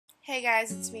Hey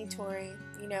guys, it's me, Tori.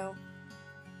 You know,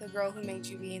 the girl who made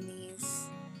you be in these.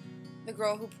 The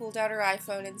girl who pulled out her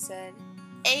iPhone and said,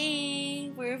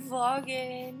 "Hey, we're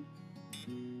vlogging."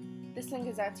 This one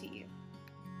goes out to you.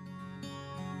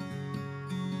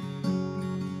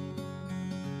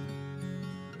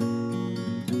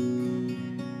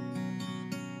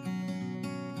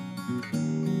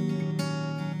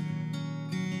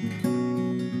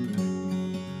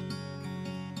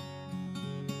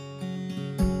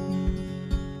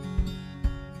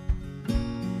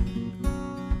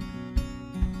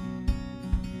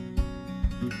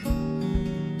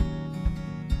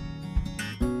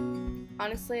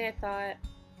 Honestly, I thought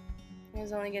I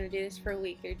was only going to do this for a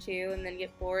week or two and then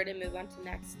get bored and move on to the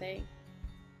next thing.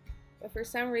 But for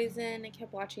some reason, I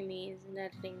kept watching these and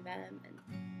editing them, and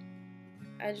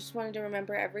I just wanted to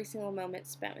remember every single moment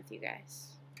spent with you guys.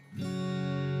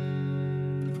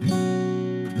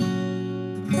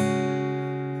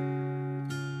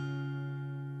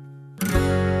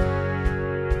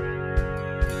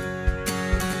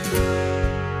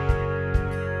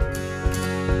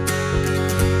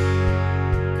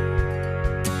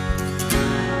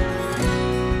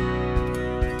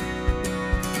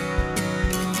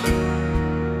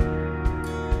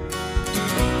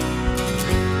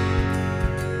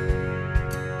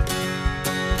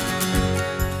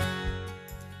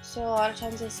 So a lot of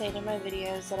times I say in my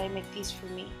videos that I make these for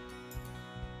me,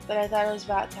 but I thought it was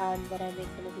about time that I make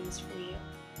one of these for you.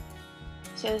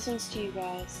 So this one's to you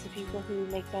guys, the people who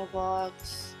make my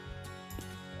vlogs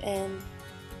and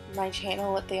my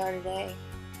channel what they are today.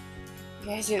 You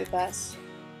guys are the best.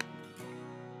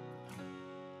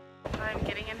 I'm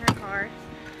getting in her car.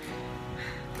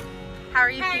 How are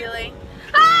you feeling?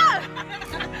 Ah!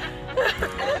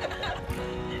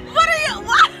 What are you?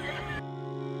 What?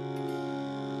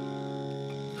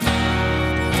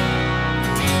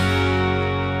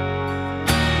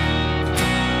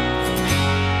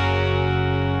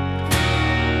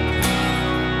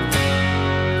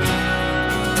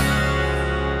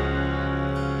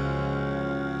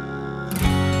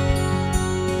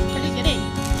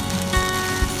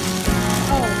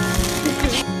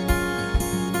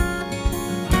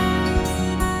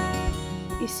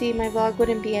 You see, my vlog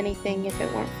wouldn't be anything if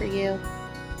it weren't for you.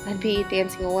 I'd be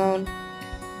dancing alone,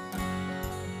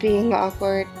 being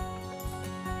awkward,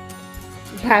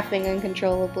 laughing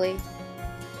uncontrollably,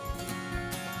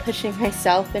 pushing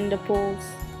myself into pools.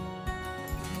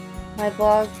 My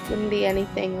vlog wouldn't be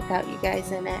anything without you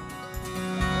guys in it.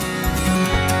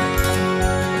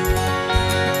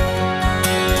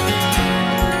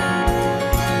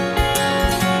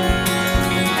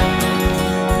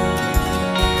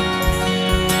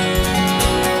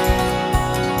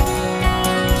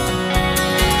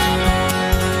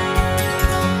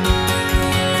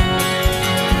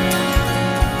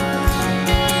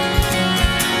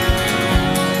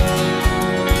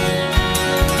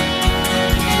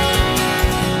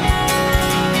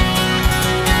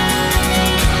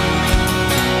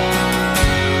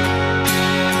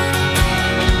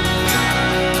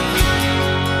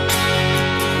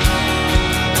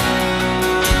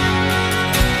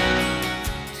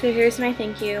 So here's my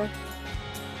thank you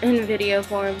in video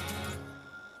form,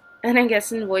 and I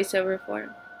guess in voiceover form.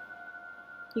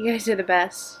 You guys are the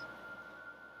best,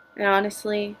 and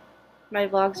honestly, my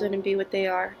vlogs wouldn't be what they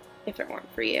are if it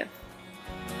weren't for you.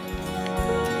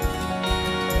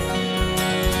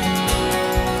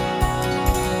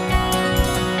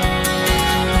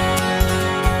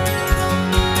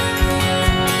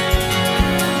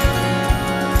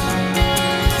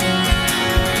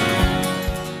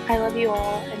 I love you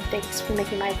all, and thanks for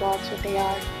making my vlogs what they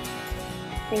are.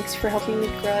 Thanks for helping me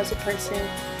grow as a person,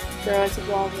 grow as a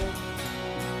vlogger,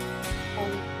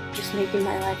 and just making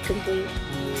my life complete.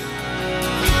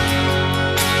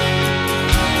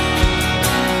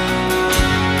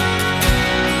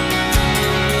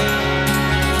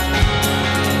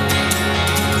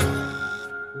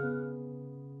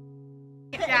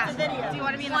 Yeah. Do you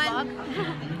want to be in the vlog?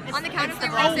 On the count of three,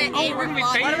 we're gonna say eight. What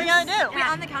are we gonna do? Wait,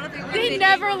 on the count of three, we're gonna say They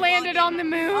never landed on the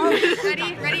moon.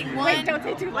 Ready? Ready? One. Wait, don't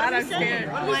say too loud. I'm scared.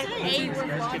 8. We're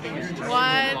vlogging.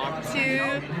 1,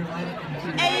 2,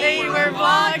 8. We're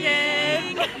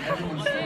vlogging.